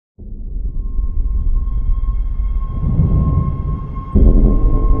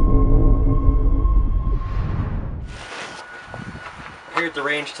at the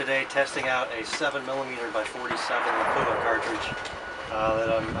range today testing out a 7mm by 47 Lapua cartridge that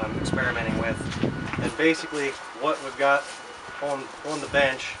I'm experimenting with. And basically what we've got on the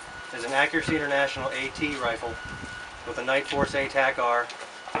bench is an Accuracy International AT rifle with a Night Force ATAC-R.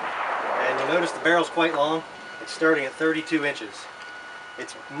 And you'll notice the barrel's quite long. It's starting at 32 inches.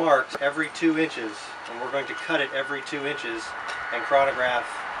 It's marked every 2 inches, and we're going to cut it every 2 inches and chronograph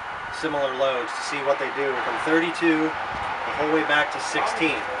similar loads to see what they do from 32 the whole way back to 16.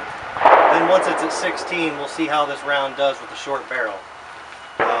 Then once it's at 16, we'll see how this round does with the short barrel.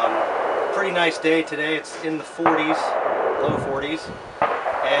 Pretty nice day today. It's in the 40s, low 40s,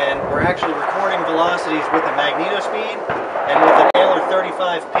 and we're actually recording velocities with a magneto speed and with an Taylor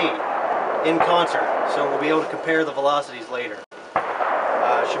 35P in concert, so we'll be able to compare the velocities later.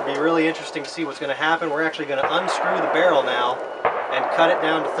 Should be really interesting to see what's going to happen. We're actually going to unscrew the barrel now and cut it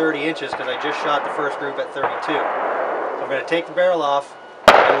down to 30 inches because I just shot the first group at 32. So I'm going to take the barrel off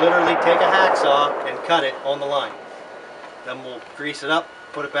and literally take a hacksaw and cut it on the line. Then we'll grease it up,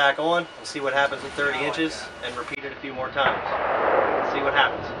 put it back on, and see what happens at 30 inches and repeat it a few more times. Let's see what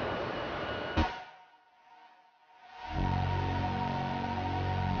happens.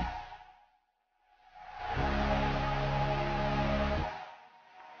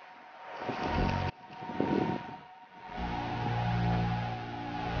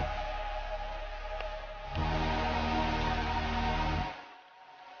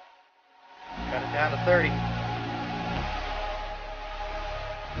 Cut it down to 30.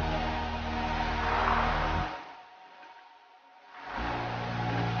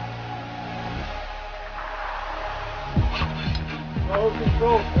 No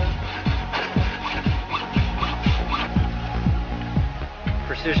control, man.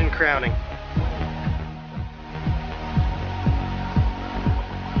 Precision crowning.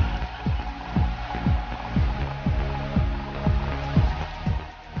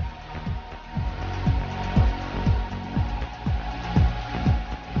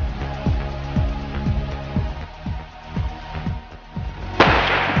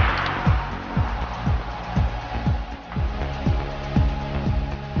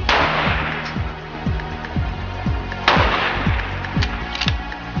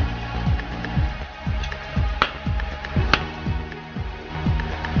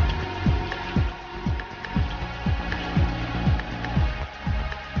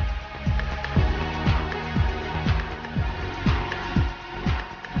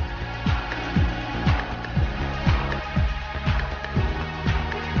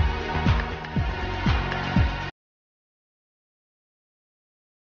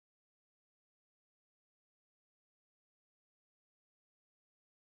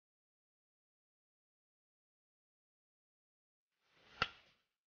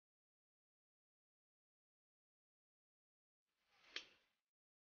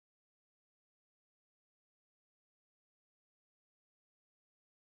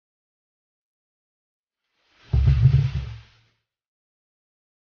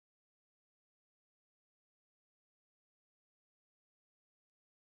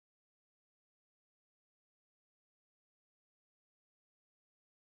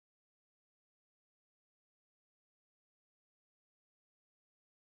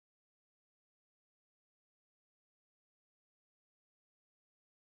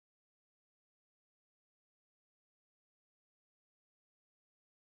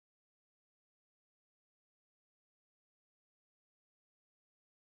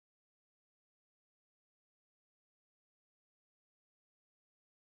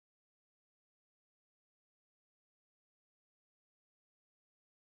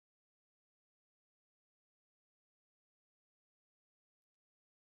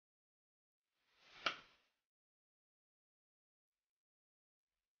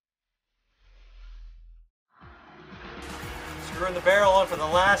 Screwing the barrel on for the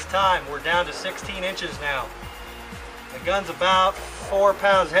last time. We're down to 16 inches now. The gun's about 4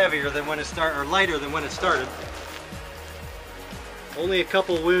 pounds heavier than when it started, or lighter than when it started. Only a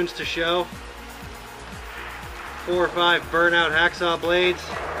couple wounds to show. 4 or 5 burnout hacksaw blades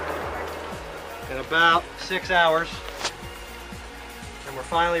in about 6 hours. And we're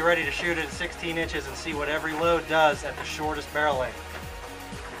finally ready to shoot it at 16 inches and see what every load does at the shortest barrel length.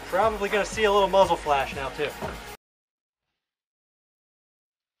 Probably going to see a little muzzle flash now too.